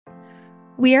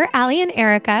We are Allie and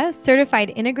Erica,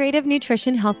 certified integrative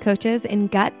nutrition health coaches in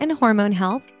gut and hormone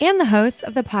health, and the hosts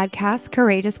of the podcast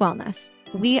Courageous Wellness.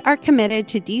 We are committed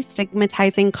to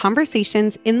destigmatizing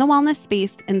conversations in the wellness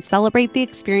space and celebrate the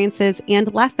experiences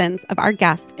and lessons of our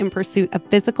guests in pursuit of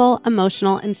physical,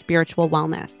 emotional, and spiritual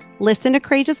wellness. Listen to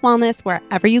Courageous Wellness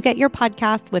wherever you get your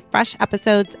podcasts with fresh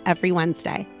episodes every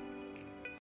Wednesday.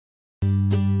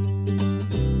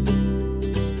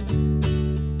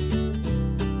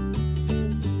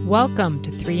 Welcome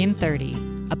to 3 in 30,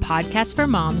 a podcast for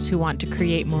moms who want to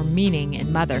create more meaning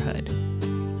in motherhood.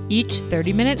 Each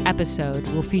 30-minute episode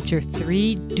will feature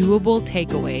 3 doable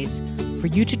takeaways for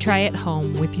you to try at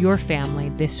home with your family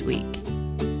this week.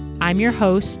 I'm your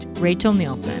host, Rachel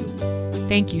Nielsen.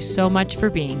 Thank you so much for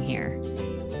being here.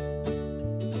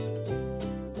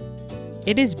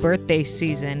 It is birthday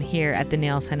season here at the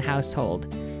Nielsen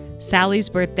household. Sally's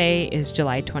birthday is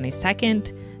July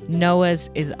 22nd, Noah's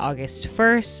is August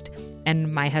 1st,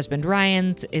 and my husband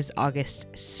Ryan's is August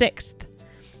 6th.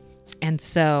 And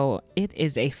so it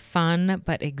is a fun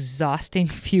but exhausting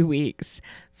few weeks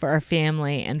for our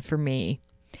family and for me.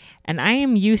 And I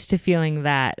am used to feeling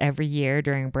that every year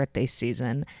during birthday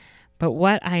season. But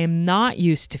what I am not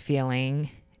used to feeling,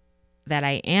 that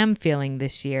I am feeling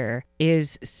this year,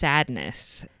 is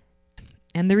sadness.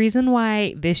 And the reason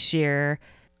why this year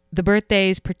the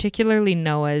birthdays, particularly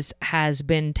Noah's, has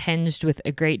been tinged with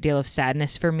a great deal of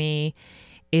sadness for me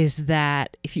is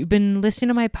that if you've been listening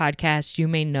to my podcast, you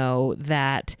may know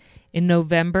that in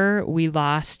November, we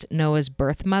lost Noah's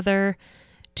birth mother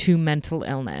to mental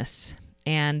illness.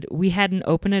 And we had an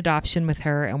open adoption with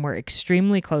her and we're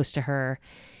extremely close to her.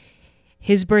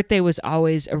 His birthday was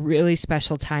always a really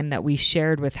special time that we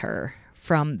shared with her.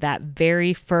 From that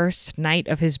very first night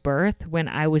of his birth when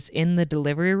I was in the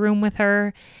delivery room with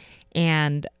her,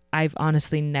 and I've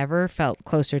honestly never felt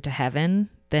closer to heaven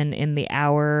than in the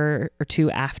hour or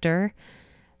two after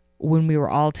when we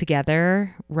were all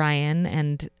together, Ryan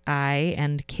and I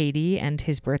and Katie and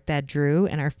his birth dad Drew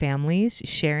and our families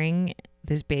sharing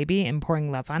this baby and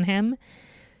pouring love on him,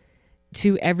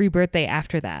 to every birthday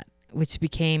after that, which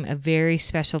became a very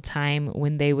special time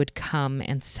when they would come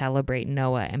and celebrate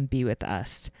Noah and be with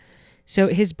us. So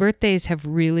his birthdays have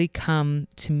really come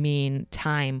to mean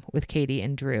time with Katie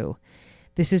and Drew.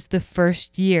 This is the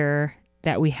first year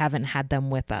that we haven't had them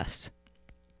with us.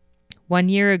 1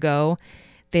 year ago,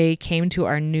 they came to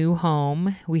our new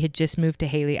home. We had just moved to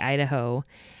Haley, Idaho,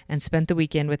 and spent the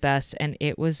weekend with us, and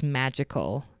it was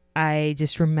magical. I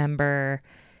just remember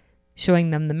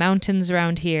showing them the mountains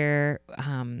around here,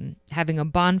 having a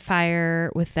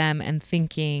bonfire with them and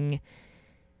thinking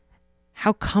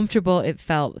how comfortable it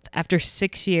felt after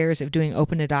 6 years of doing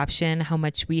open adoption, how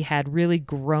much we had really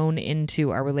grown into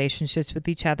our relationships with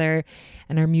each other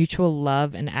and our mutual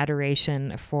love and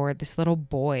adoration for this little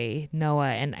boy,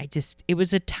 Noah. And it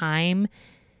was a time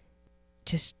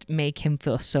just make him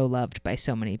feel so loved by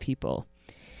so many people.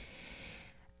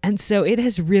 And so it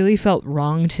has really felt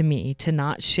wrong to me to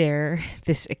not share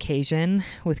this occasion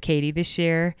with Katie this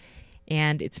year.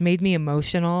 And it's made me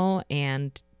emotional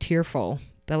and tearful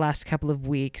the last couple of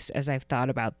weeks as I've thought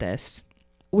about this.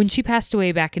 When she passed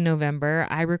away back in November,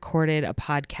 I recorded a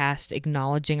podcast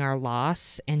acknowledging our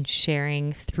loss and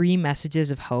sharing 3 messages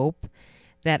of hope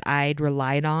that I'd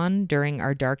relied on during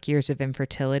our dark years of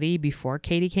infertility before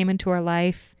Katie came into our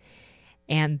life,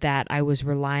 and that I was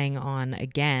relying on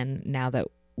again now that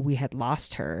we had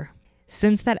lost her.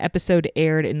 Since that episode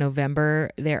aired in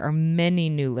November, there are many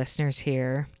new listeners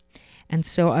here. And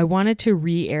so I wanted to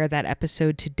re-air that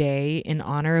episode today in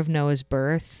honor of Noah's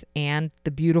birth and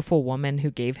the beautiful woman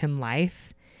who gave him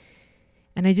life.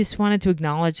 And I just wanted to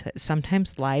acknowledge that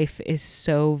sometimes life is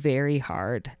so very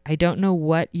hard. I don't know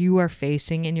what you are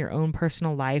facing in your own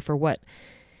personal life or what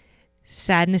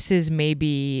sadnesses may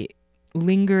be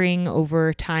lingering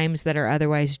over times that are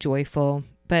otherwise joyful.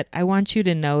 But I want you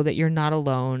to know that you're not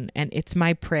alone, and it's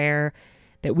my prayer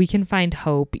that we can find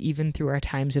hope even through our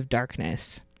times of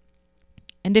darkness.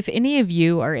 And if any of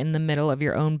you are in the middle of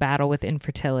your own battle with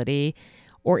infertility,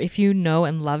 or if you know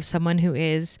and love someone who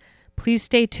is, please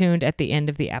stay tuned at the end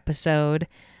of the episode.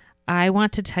 I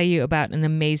want to tell you about an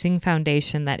amazing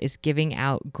foundation that is giving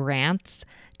out grants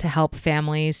to help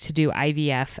families to do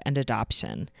IVF and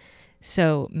adoption.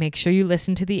 So make sure you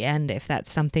listen to the end if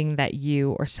that's something that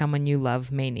you or someone you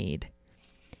love may need.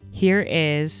 Here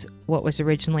is what was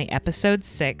originally episode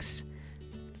 6,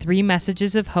 3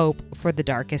 messages of hope for the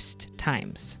darkest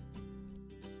times.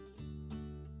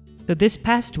 So this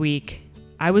past week,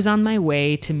 I was on my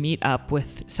way to meet up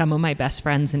with some of my best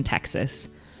friends in Texas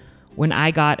when I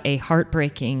got a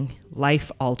heartbreaking,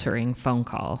 life-altering phone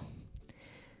call.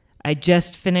 I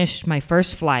just finished my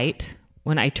first flight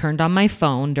when I turned on my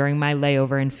phone during my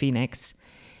layover in Phoenix,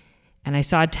 and I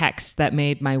saw a text that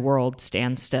made my world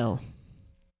stand still.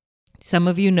 Some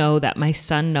of you know that my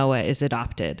son Noah is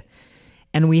adopted,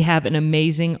 and we have an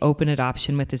amazing open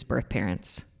adoption with his birth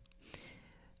parents.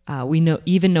 We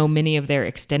know many of their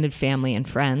extended family and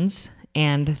friends,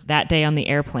 and that day on the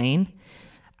airplane,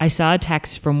 I saw a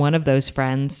text from one of those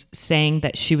friends saying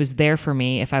that she was there for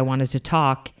me if I wanted to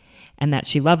talk and that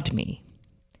she loved me.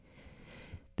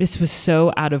 This was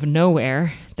so out of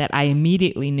nowhere that I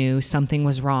immediately knew something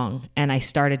was wrong, and I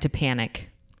started to panic.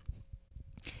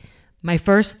 My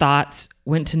first thoughts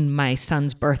went to my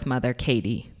son's birth mother,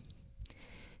 Katie.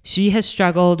 She has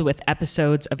struggled with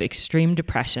episodes of extreme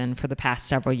depression for the past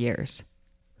several years.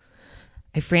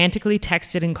 I frantically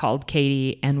texted and called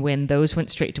Katie, and when those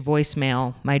went straight to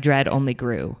voicemail, my dread only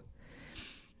grew.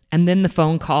 And then the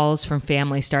phone calls from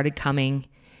family started coming,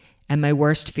 and my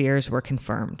worst fears were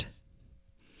confirmed.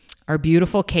 Our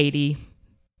beautiful Katie,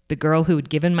 the girl who had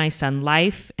given my son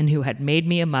life and who had made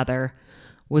me a mother,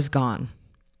 was gone.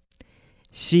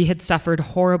 She had suffered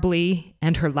horribly,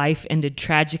 and her life ended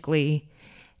tragically,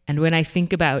 and when I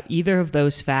think about either of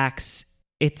those facts,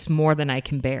 it's more than I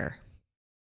can bear.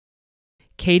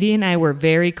 Katie and I were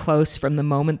very close from the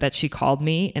moment that she called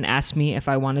me and asked me if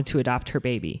I wanted to adopt her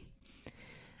baby.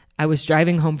 I was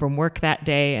driving home from work that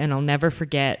day, and I'll never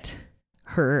forget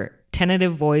her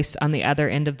tentative voice on the other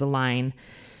end of the line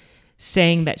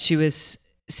saying that she was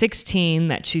 16,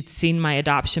 that she'd seen my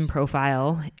adoption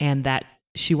profile, and that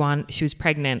she was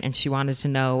pregnant and she wanted to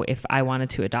know if I wanted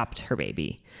to adopt her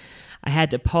baby. I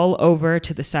had to pull over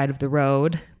to the side of the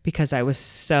road because I was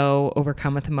so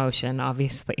overcome with emotion,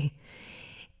 obviously.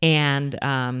 And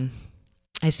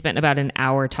I spent about an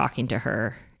hour talking to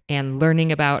her and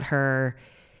learning about her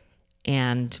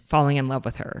and falling in love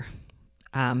with her.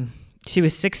 She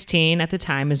was 16 at the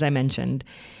time, as I mentioned,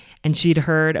 and she'd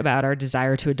heard about our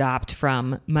desire to adopt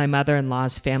from my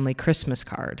mother-in-law's family Christmas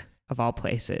card, of all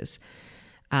places.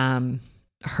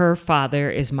 Her father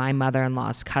is my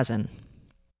mother-in-law's cousin,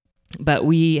 but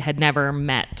we had never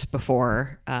met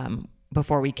before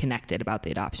we connected about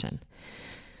the adoption.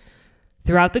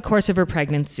 Throughout the course of her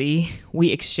pregnancy, we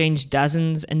exchanged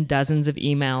dozens and dozens of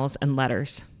emails and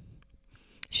letters.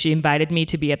 She invited me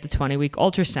to be at the 20-week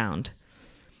ultrasound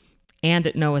and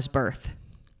at Noah's birth.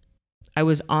 I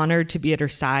was honored to be at her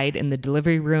side in the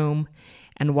delivery room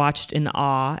and watched in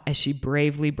awe as she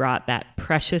bravely brought that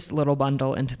precious little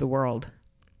bundle into the world.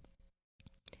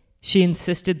 She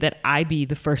insisted that I be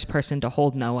the first person to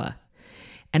hold Noah,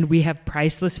 and we have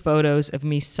priceless photos of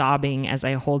me sobbing as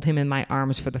I hold him in my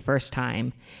arms for the first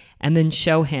time, and then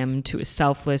show him to a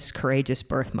selfless, courageous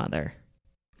birth mother.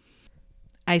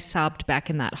 I sobbed back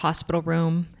in that hospital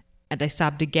room, and I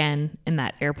sobbed again in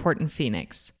that airport in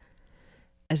Phoenix,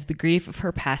 as the grief of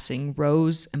her passing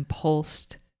rose and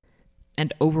pulsed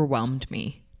and overwhelmed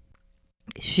me.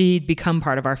 She'd become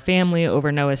part of our family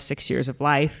over Noah's 6 years of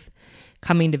life,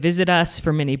 coming to visit us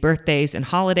for many birthdays and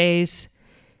holidays,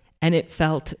 and it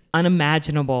felt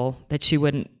unimaginable that she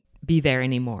wouldn't be there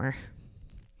anymore.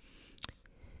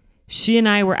 She and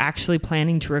I were actually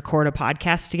planning to record a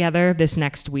podcast together this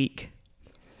next week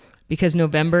because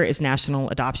November is National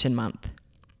Adoption Month.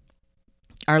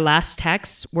 Our last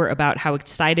texts were about how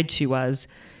excited she was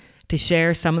to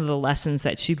share some of the lessons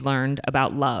that she'd learned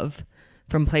about love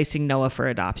from placing Noah for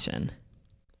adoption.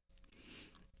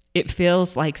 It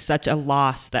feels like such a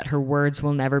loss that her words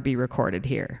will never be recorded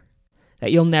here,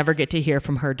 that you'll never get to hear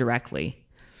from her directly.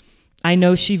 I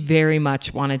know she very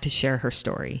much wanted to share her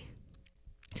story.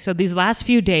 So these last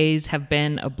few days have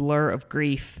been a blur of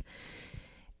grief.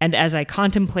 And as I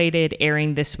contemplated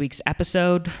airing this week's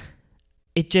episode,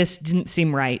 it just didn't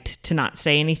seem right to not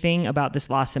say anything about this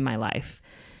loss in my life,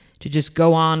 to just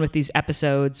go on with these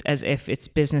episodes as if it's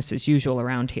business as usual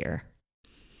around here.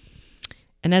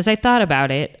 And as I thought about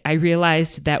it, I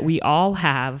realized that we all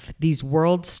have these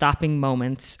world-stopping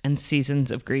moments and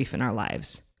seasons of grief in our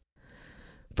lives.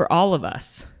 For all of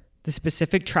us, the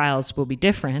specific trials will be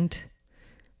different.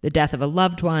 The death of a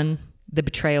loved one, the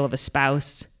betrayal of a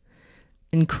spouse,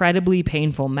 incredibly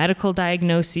painful medical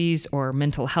diagnoses or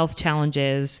mental health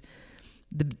challenges,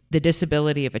 the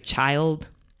disability of a child.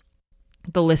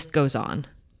 The list goes on.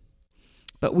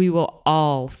 But we will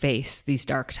all face these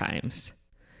dark times.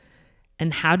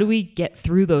 And how do we get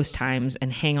through those times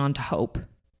and hang on to hope?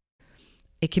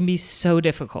 It can be so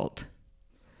difficult.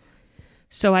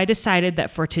 So I decided that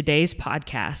for today's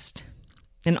podcast,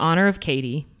 in honor of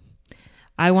Katie,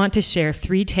 I want to share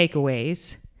 3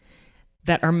 takeaways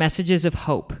that are messages of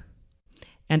hope.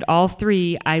 And all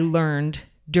 3 I learned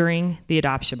during the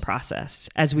adoption process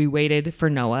as we waited for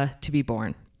Noah to be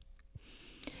born.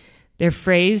 They're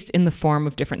phrased in the form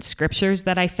of different scriptures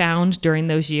that I found during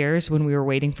those years when we were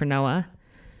waiting for Noah,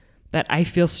 but I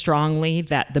feel strongly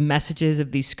that the messages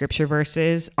of these scripture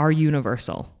verses are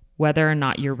universal, whether or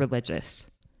not you're religious.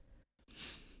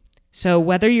 So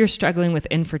whether you're struggling with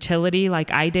infertility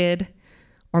like I did,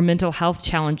 or mental health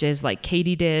challenges like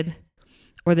Katie did,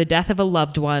 or the death of a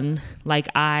loved one like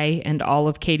I and all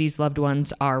of Katie's loved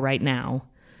ones are right now,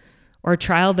 or a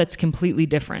trial that's completely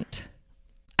different,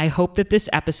 I hope that this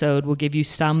episode will give you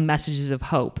some messages of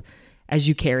hope as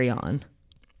you carry on.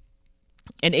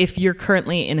 And if you're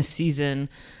currently in a season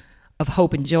of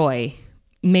hope and joy,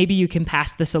 maybe you can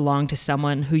pass this along to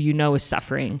someone who you know is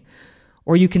suffering,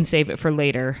 or you can save it for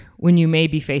later when you may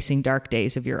be facing dark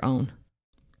days of your own.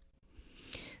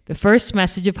 The first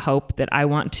message of hope that I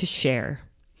want to share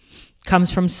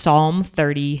comes from Psalm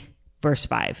 30, verse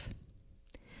 5.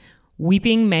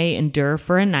 Weeping may endure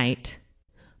for a night,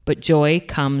 but joy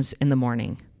comes in the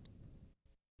morning.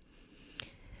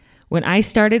 When I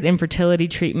started infertility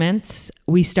treatments,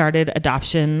 we started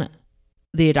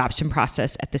the adoption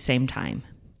process at the same time.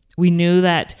 We knew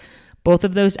that both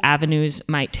of those avenues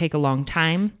might take a long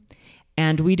time,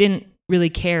 and we didn't really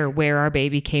care where our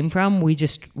baby came from. We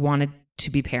just wanted to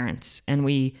be parents, and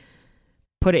we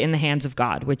put it in the hands of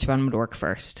God, which one would work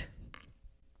first.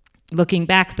 Looking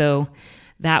back, though,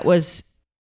 that was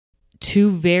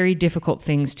two very difficult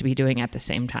things to be doing at the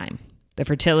same time: the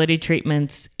fertility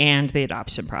treatments and the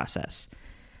adoption process.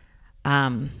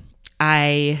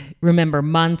 I remember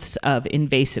months of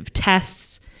invasive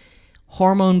tests,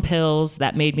 hormone pills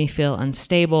that made me feel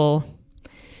unstable,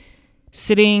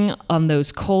 sitting on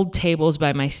those cold tables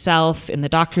by myself in the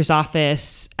doctor's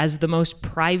office as the most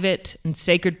private and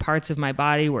sacred parts of my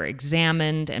body were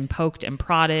examined and poked and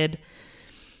prodded.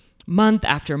 Month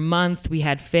after month, we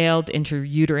had failed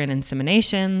intrauterine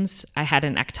inseminations. I had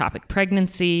an ectopic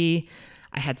pregnancy.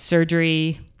 I had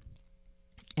surgery.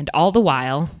 And all the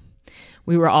while,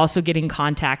 we were also getting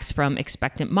contacts from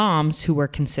expectant moms who were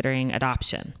considering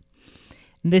adoption.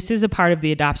 This is a part of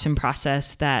the adoption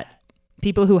process that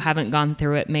people who haven't gone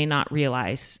through it may not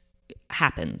realize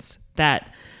happens.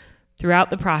 That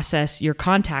throughout the process, you're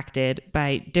contacted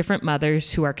by different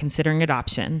mothers who are considering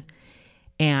adoption,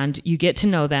 and you get to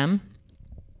know them,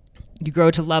 you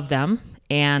grow to love them,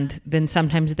 and then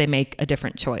sometimes they make a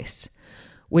different choice,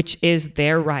 which is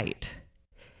their right.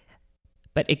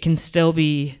 But it can still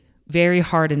be very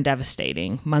hard and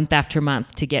devastating month after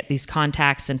month to get these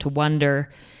contacts and to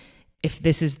wonder if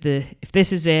this is the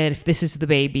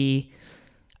baby,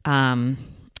 and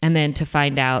then to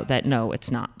find out that no,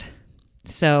 it's not.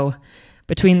 So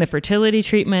between the fertility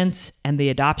treatments and the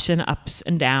adoption ups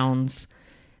and downs,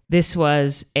 this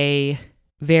was a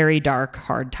very dark,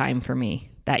 hard time for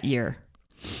me that year.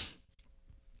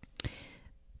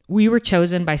 We were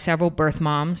chosen by several birth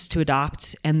moms to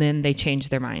adopt, and then they changed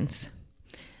their minds.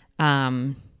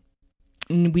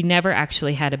 We never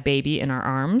actually had a baby in our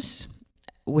arms,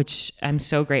 which I'm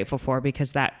so grateful for,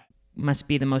 because that must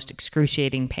be the most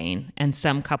excruciating pain, and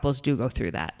some couples do go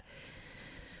through that.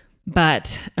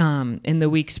 But in the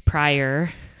weeks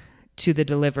prior to the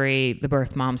delivery, the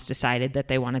birth moms decided that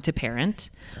they wanted to parent,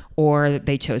 or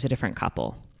they chose a different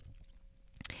couple.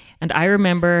 And I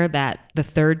remember that the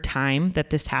third time that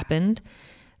this happened,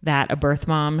 that a birth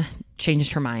mom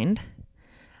changed her mind.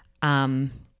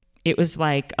 It was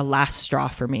like a last straw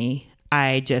for me.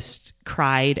 I just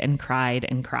cried and cried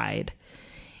and cried.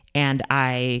 And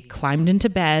I climbed into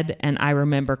bed, and I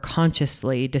remember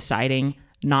consciously deciding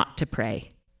not to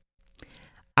pray.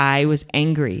 I was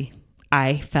angry.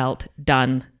 I felt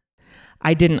done.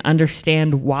 I didn't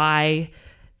understand why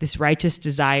this righteous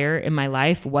desire in my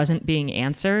life wasn't being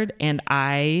answered, and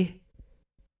I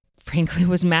frankly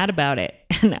was mad about it.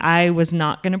 And I was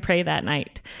not going to pray that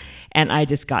night. And I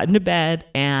just got into bed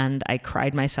and I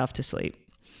cried myself to sleep.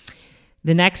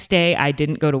 The next day, I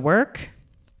didn't go to work.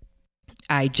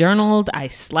 I journaled, I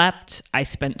slept, I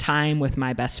spent time with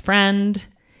my best friend.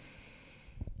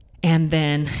 And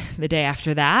then the day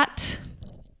after that,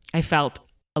 I felt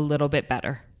a little bit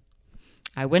better.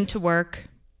 I went to work,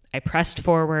 I pressed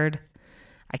forward,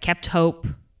 I kept hope,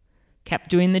 kept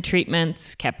doing the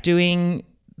treatments, kept doing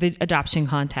the adoption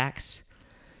contacts.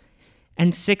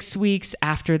 And 6 weeks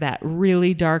after that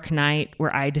really dark night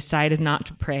where I decided not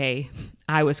to pray,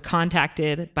 I was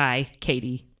contacted by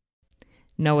Katie,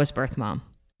 Noah's birth mom,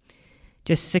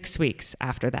 just 6 weeks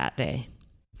after that day.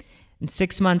 And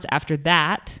 6 months after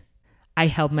that, I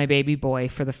held my baby boy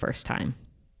for the first time.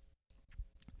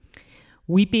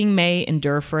 Weeping may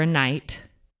endure for a night,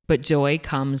 but joy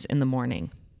comes in the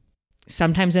morning.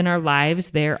 Sometimes in our lives,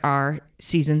 there are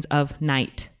seasons of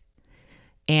night,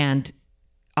 and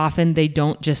often they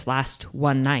don't just last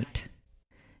one night.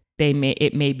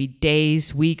 It may be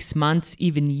days, weeks, months,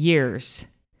 even years.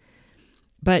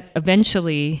 But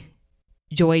eventually,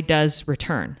 joy does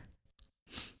return.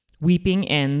 Weeping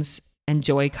ends and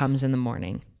joy comes in the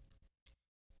morning.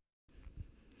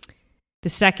 The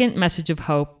second message of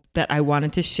hope that I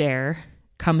wanted to share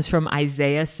comes from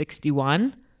Isaiah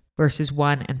 61, verses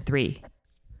 1 and 3.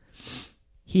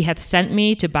 He hath sent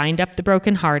me to bind up the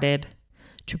brokenhearted,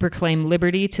 to proclaim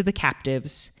liberty to the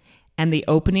captives, and the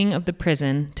opening of the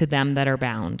prison to them that are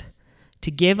bound, to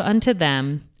give unto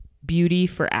them beauty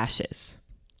for ashes.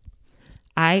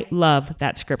 I love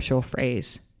that scriptural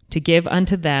phrase, to give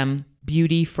unto them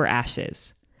beauty for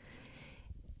ashes.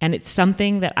 And it's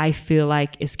something that I feel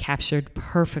like is captured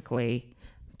perfectly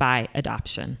by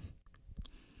adoption.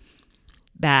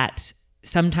 That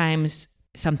sometimes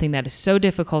something that is so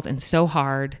difficult and so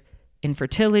hard,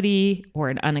 infertility or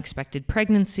an unexpected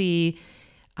pregnancy,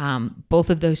 both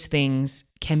of those things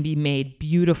can be made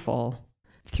beautiful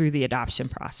through the adoption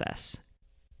process.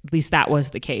 At least that was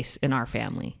the case in our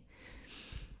family.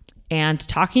 And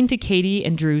talking to Katie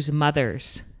and Drew's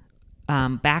mothers,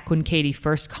 back when Katie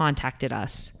first contacted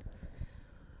us,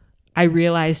 I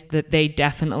realized that they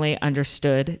definitely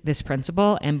understood this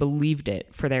principle and believed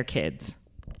it for their kids.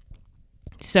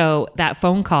 So that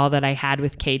phone call that I had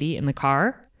with Katie in the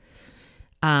car,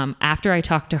 after I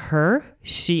talked to her,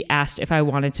 she asked if I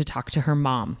wanted to talk to her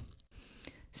mom.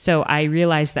 So I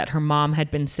realized that her mom had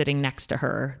been sitting next to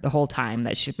her the whole time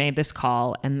that she'd made this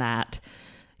call and that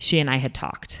she and I had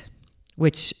talked,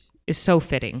 which is so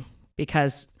fitting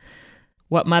because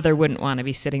what mother wouldn't want to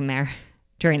be sitting there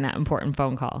during that important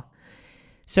phone call?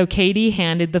 So Katie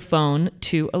handed the phone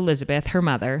to Elizabeth, her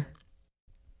mother,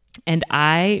 and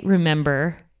I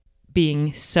remember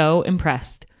being so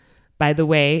impressed by the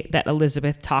way that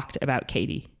Elizabeth talked about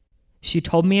Katie. She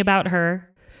told me about her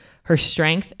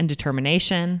strength and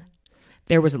determination.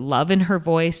 There was love in her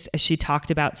voice as she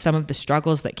talked about some of the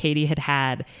struggles that Katie had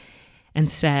had and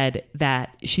said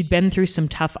that she'd been through some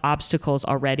tough obstacles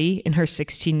already in her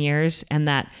 16 years and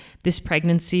that this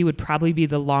pregnancy would probably be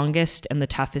the longest and the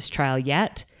toughest trial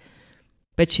yet.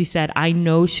 But she said, I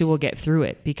know she will get through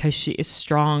it because she is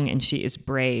strong and she is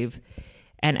brave.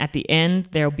 And at the end,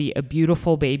 there'll be a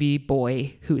beautiful baby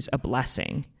boy who's a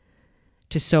blessing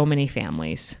to so many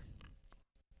families.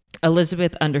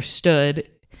 Elizabeth understood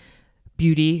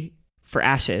beauty for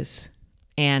ashes,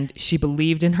 and she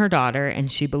believed in her daughter,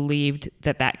 and she believed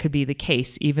that that could be the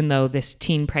case, even though this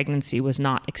teen pregnancy was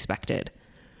not expected.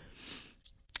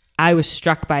 I was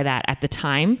struck by that at the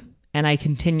time, and I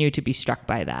continue to be struck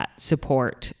by that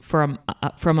support from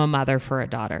a mother for a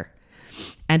daughter.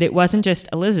 And it wasn't just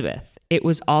Elizabeth. It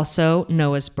was also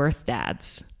Noah's birth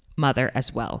dad's mother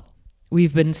as well.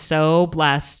 We've been so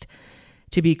blessed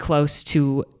to be close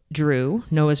to Drew,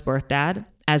 Noah's birth dad,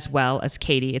 as well as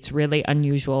Katie. It's really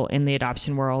unusual in the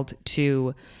adoption world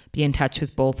to be in touch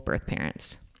with both birth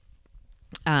parents.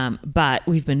 But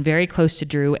we've been very close to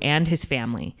Drew and his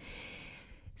family.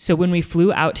 So when we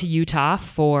flew out to Utah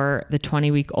for the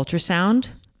 20-week ultrasound,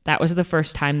 that was the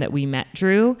first time that we met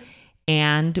Drew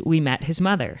and we met his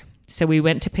mother. So we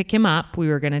went to pick him up. We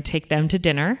were going to take them to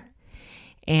dinner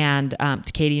and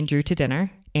to Katie and Drew to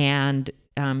dinner. And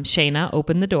Shayna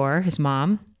opened the door, his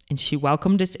mom, and she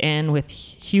welcomed us in with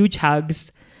huge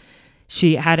hugs.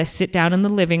 She had us sit down in the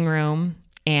living room,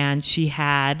 and she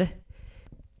had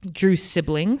Drew's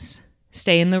siblings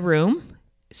stay in the room.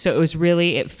 So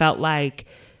it felt like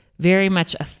very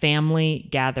much a family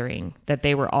gathering, that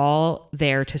they were all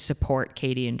there to support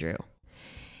Katie and Drew.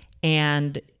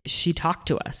 And she talked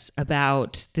to us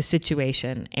about the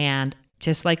situation. And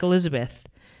just like Elizabeth,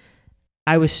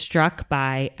 I was struck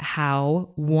by how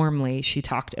warmly she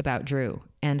talked about Drew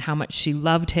and how much she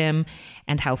loved him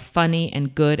and how funny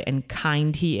and good and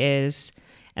kind he is.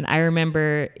 And I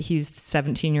remember he's a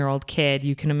 17-year-old kid.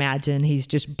 You can imagine he's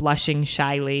just blushing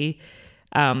shyly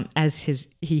as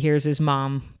he hears his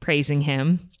mom praising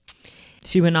him.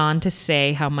 She went on to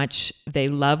say how much they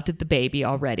loved the baby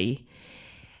already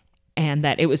and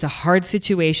that it was a hard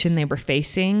situation they were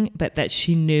facing, but that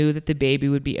she knew that the baby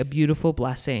would be a beautiful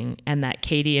blessing and that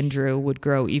Katie and Drew would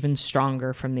grow even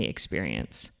stronger from the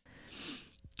experience.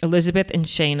 Elizabeth and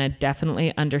Shayna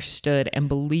definitely understood and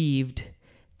believed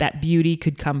that beauty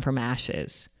could come from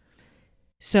ashes.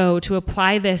 So to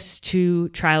apply this to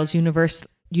trials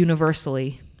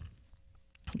universally,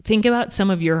 think about some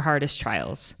of your hardest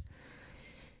trials.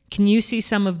 Can you see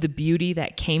some of the beauty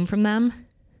that came from them?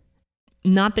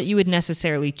 Not that you would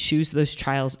necessarily choose those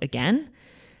trials again,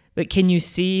 but can you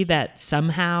see that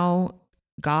somehow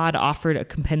God offered a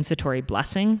compensatory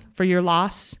blessing for your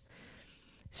loss,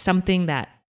 something that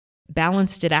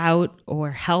balanced it out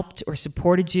or helped or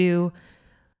supported you,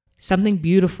 something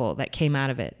beautiful that came out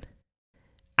of it.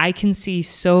 I can see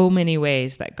so many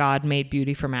ways that God made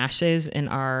beauty from ashes in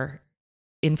our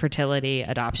infertility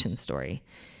adoption story.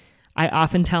 I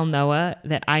often tell Noah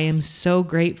that I am so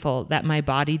grateful that my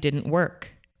body didn't work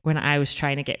when I was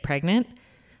trying to get pregnant,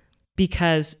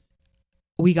 because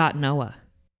we got Noah.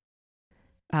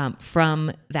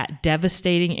 From that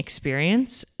devastating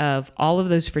experience of all of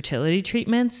those fertility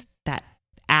treatments, that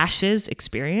ashes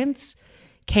experience,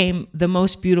 came the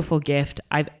most beautiful gift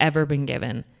I've ever been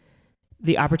given.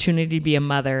 The opportunity to be a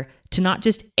mother to not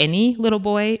just any little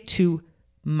boy, to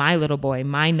my little boy,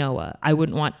 my Noah. I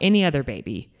wouldn't want any other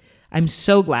baby. I'm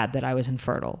so glad that I was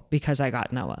infertile because I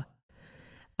got Noah.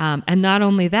 And not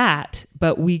only that,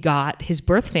 but we got his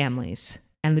birth families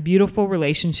and the beautiful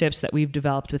relationships that we've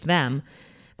developed with them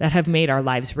that have made our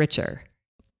lives richer.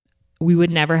 We would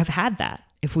never have had that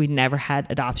if we'd never had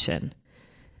adoption.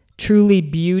 Truly,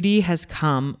 beauty has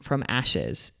come from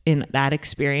ashes in that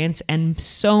experience and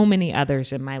so many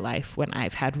others in my life when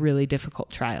I've had really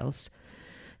difficult trials.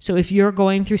 So if you're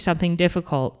going through something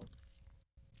difficult,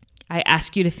 I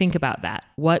ask you to think about that.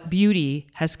 What beauty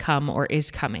has come or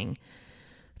is coming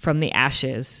from the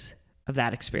ashes of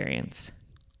that experience?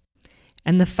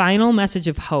 And the final message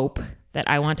of hope that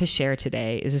I want to share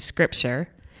today is a scripture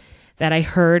that I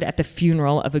heard at the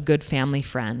funeral of a good family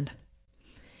friend.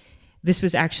 This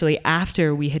was actually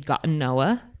after we had gotten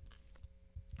Noah,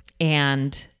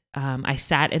 and I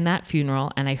sat in that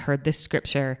funeral and I heard this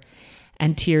scripture,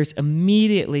 and tears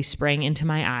immediately sprang into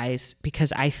my eyes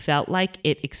because I felt like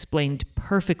it explained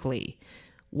perfectly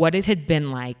what it had been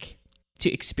like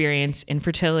to experience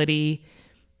infertility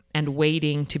and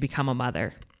waiting to become a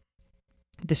mother.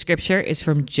 The scripture is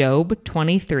from Job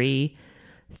 23,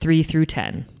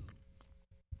 3-10.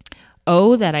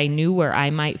 Oh, that I knew where I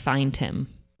might find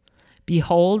him.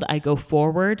 Behold, I go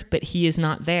forward, but he is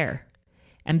not there,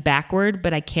 and backward,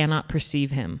 but I cannot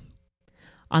perceive him.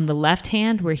 On the left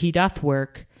hand where he doth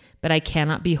work, but I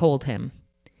cannot behold him.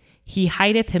 He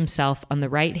hideth himself on the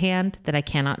right hand, that I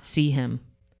cannot see him.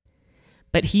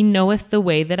 But he knoweth the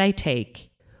way that I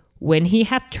take. When he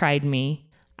hath tried me,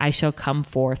 I shall come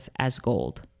forth as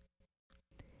gold.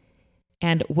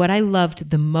 And what I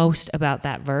loved the most about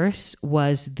that verse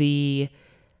was the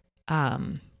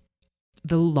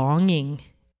longing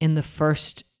in the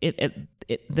first.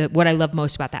 What I love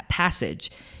most about that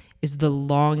passage is the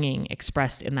longing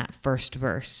expressed in that first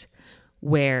verse,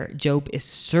 where Job is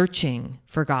searching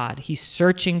for God. He's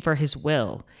searching for his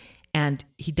will, and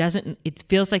it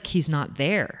feels like he's not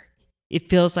there.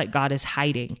 It feels like God is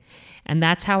hiding. And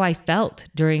that's how I felt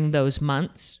during those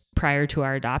months prior to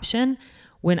our adoption,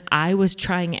 when I was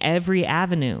trying every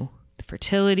avenue, the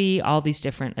fertility, all these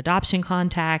different adoption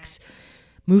contacts,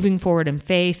 moving forward in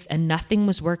faith, and nothing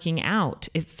was working out.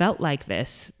 It felt like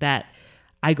this, that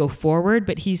I go forward,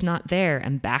 but he's not there,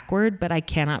 and backward, but I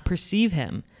cannot perceive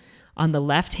him. On the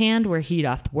left hand where he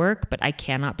doth work, but I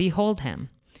cannot behold him.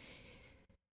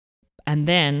 And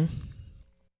then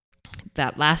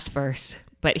that last verse,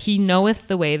 but he knoweth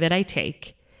the way that I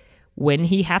take. When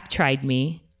he hath tried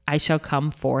me, I shall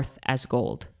come forth as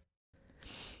gold.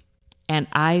 And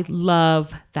I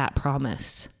love that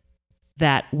promise,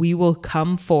 that we will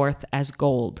come forth as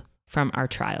gold from our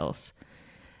trials.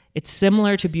 It's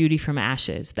similar to beauty from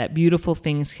ashes, that beautiful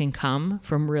things can come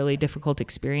from really difficult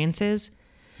experiences.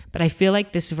 But I feel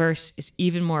like this verse is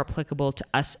even more applicable to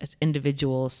us as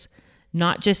individuals,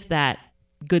 not just that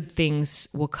good things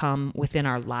will come within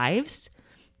our lives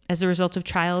as a result of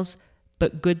trials,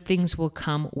 but good things will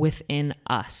come within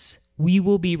us. We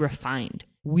will be refined.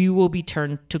 We will be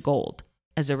turned to gold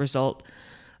as a result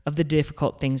of the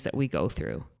difficult things that we go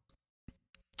through.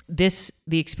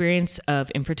 The experience of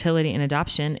infertility and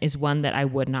adoption is one that I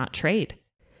would not trade.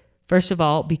 First of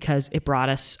all, because it brought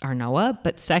us our Noah,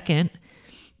 but second,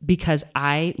 because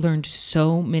I learned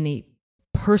so many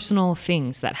personal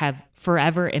things that have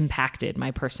forever impacted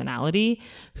my personality,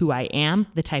 who I am,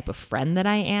 the type of friend that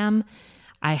I am.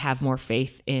 I have more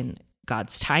faith in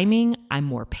God's timing. I'm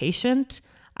more patient.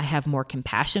 I have more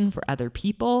compassion for other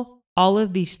people. All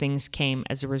of these things came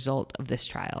as a result of this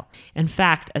trial. In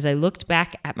fact, as I looked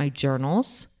back at my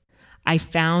journals, I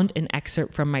found an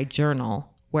excerpt from my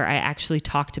journal where I actually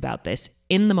talked about this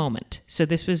in the moment. So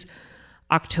this was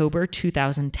October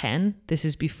 2010. This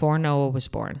is before Noah was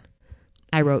born.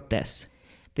 I wrote this.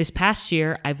 This past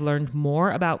year, I've learned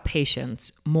more about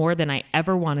patience, more than I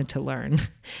ever wanted to learn,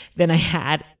 than I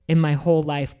had in my whole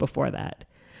life before that.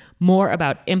 More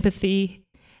about empathy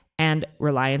and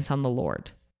reliance on the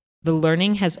Lord. The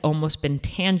learning has almost been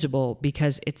tangible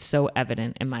because it's so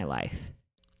evident in my life.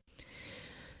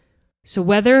 So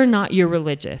whether or not you're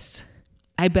religious,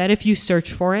 I bet if you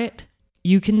search for it,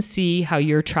 you can see how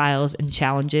your trials and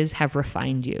challenges have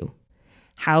refined you,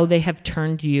 how they have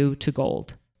turned you to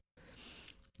gold.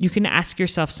 You can ask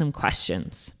yourself some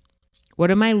questions.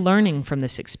 What am I learning from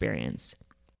this experience?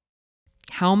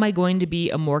 How am I going to be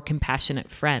a more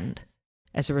compassionate friend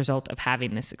as a result of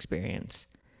having this experience?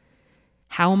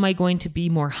 How am I going to be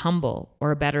more humble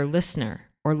or a better listener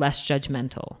or less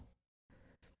judgmental?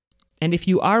 And if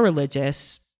you are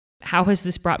religious, how has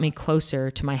this brought me closer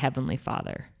to my Heavenly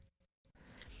Father?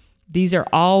 These are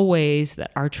all ways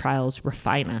that our trials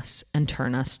refine us and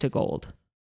turn us to gold.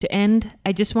 To end,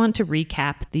 I just want to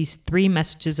recap these 3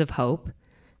 messages of hope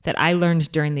that I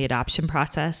learned during the adoption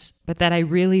process, but that I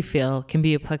really feel can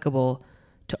be applicable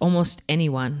to almost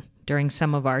anyone during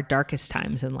some of our darkest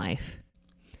times in life.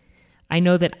 I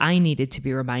know that I needed to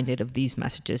be reminded of these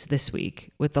messages this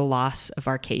week with the loss of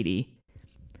our Katie.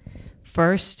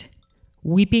 First,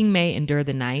 weeping may endure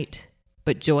the night,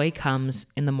 but joy comes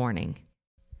in the morning.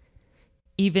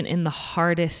 Even in the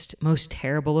hardest, most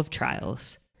terrible of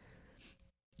trials,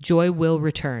 joy will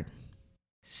return.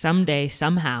 Someday,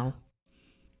 somehow,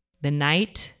 the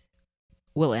night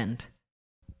will end.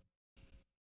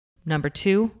 Number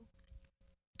 2,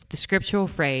 the scriptural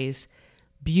phrase,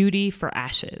 beauty for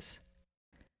ashes.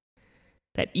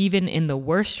 That even in the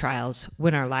worst trials,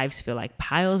 when our lives feel like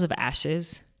piles of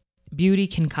ashes, beauty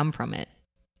can come from it.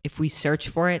 If we search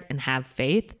for it and have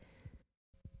faith,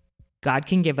 God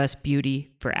can give us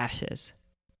beauty for ashes.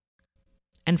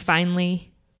 And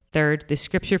finally, third, the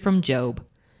scripture from Job,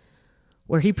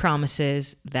 where he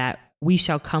promises that we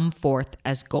shall come forth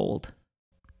as gold,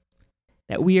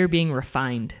 that we are being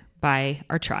refined by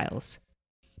our trials,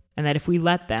 and that if we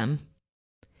let them,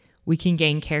 we can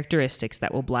gain characteristics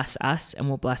that will bless us and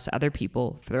will bless other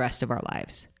people for the rest of our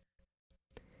lives.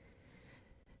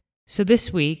 So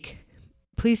this week,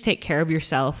 please take care of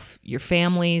yourself, your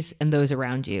families, and those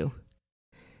around you.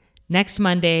 Next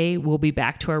Monday, we'll be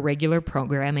back to our regular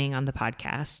programming on the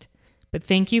podcast, but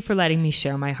thank you for letting me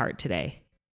share my heart today.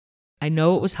 I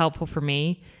know it was helpful for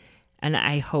me, and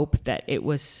I hope that it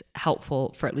was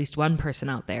helpful for at least one person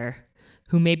out there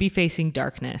who may be facing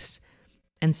darkness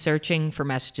and searching for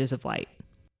messages of light.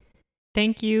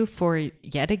 Thank you for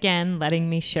yet again letting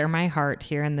me share my heart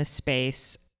here in this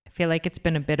space. I feel like it's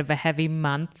been a bit of a heavy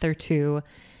month or 2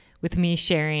 with me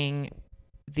sharing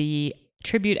the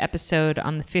tribute episode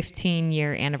on the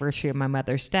 15-year anniversary of my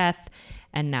mother's death,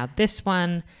 and now this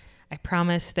one. I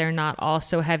promise they're not all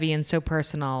so heavy and so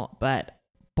personal, but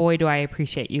boy, do I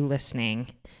appreciate you listening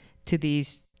to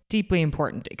these deeply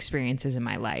important experiences in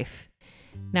my life.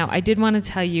 Now, I did want to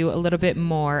tell you a little bit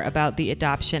more about the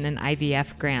adoption and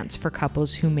IVF grants for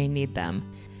couples who may need them.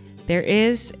 There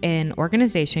is an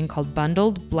organization called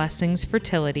Bundled Blessings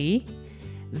Fertility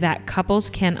that couples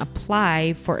can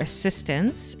apply for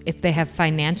assistance if they have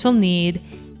financial need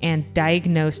and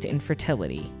diagnosed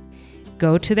infertility.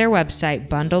 Go to their website,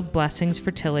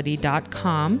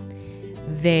 bundledblessingsfertility.com.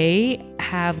 They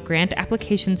have grant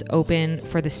applications open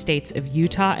for the states of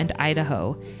Utah and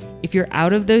Idaho. If you're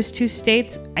out of those 2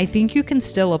 states, I think you can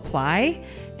still apply.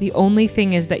 The only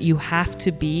thing is that you have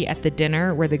to be at the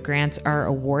dinner where the grants are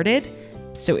awarded.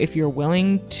 So if you're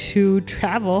willing to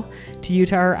travel to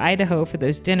Utah or Idaho for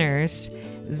those dinners,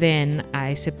 then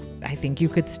I think you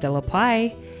could still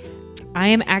apply. I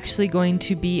am actually going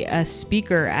to be a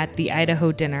speaker at the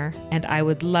Idaho dinner, and I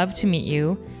would love to meet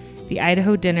you. The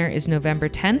Idaho dinner is November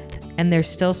 10th, and there's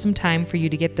still some time for you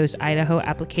to get those Idaho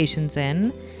applications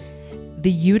in.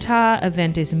 The Utah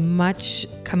event is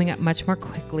coming up much more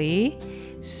quickly.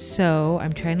 So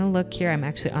I'm trying to look here. I'm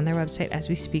actually on their website as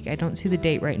we speak. I don't see the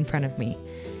date right in front of me.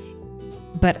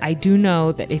 But I do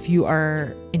know that if you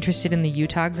are interested in the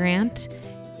Utah grant,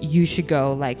 you should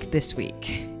go like this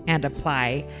week and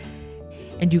apply.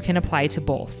 And you can apply to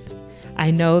both.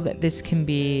 I know that this can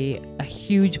be a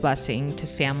huge blessing to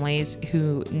families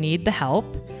who need the help.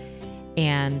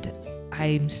 And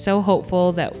I'm so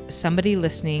hopeful that somebody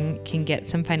listening can get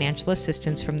some financial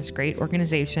assistance from this great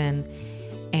organization.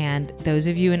 And those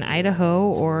of you in Idaho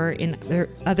or in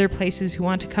other places who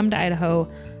want to come to Idaho,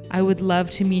 I would love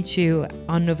to meet you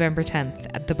on November 10th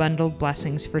at the Bundled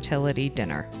Blessings Fertility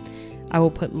Dinner. I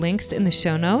will put links in the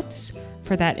show notes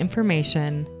for that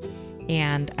information,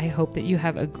 and I hope that you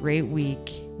have a great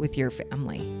week with your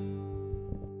family.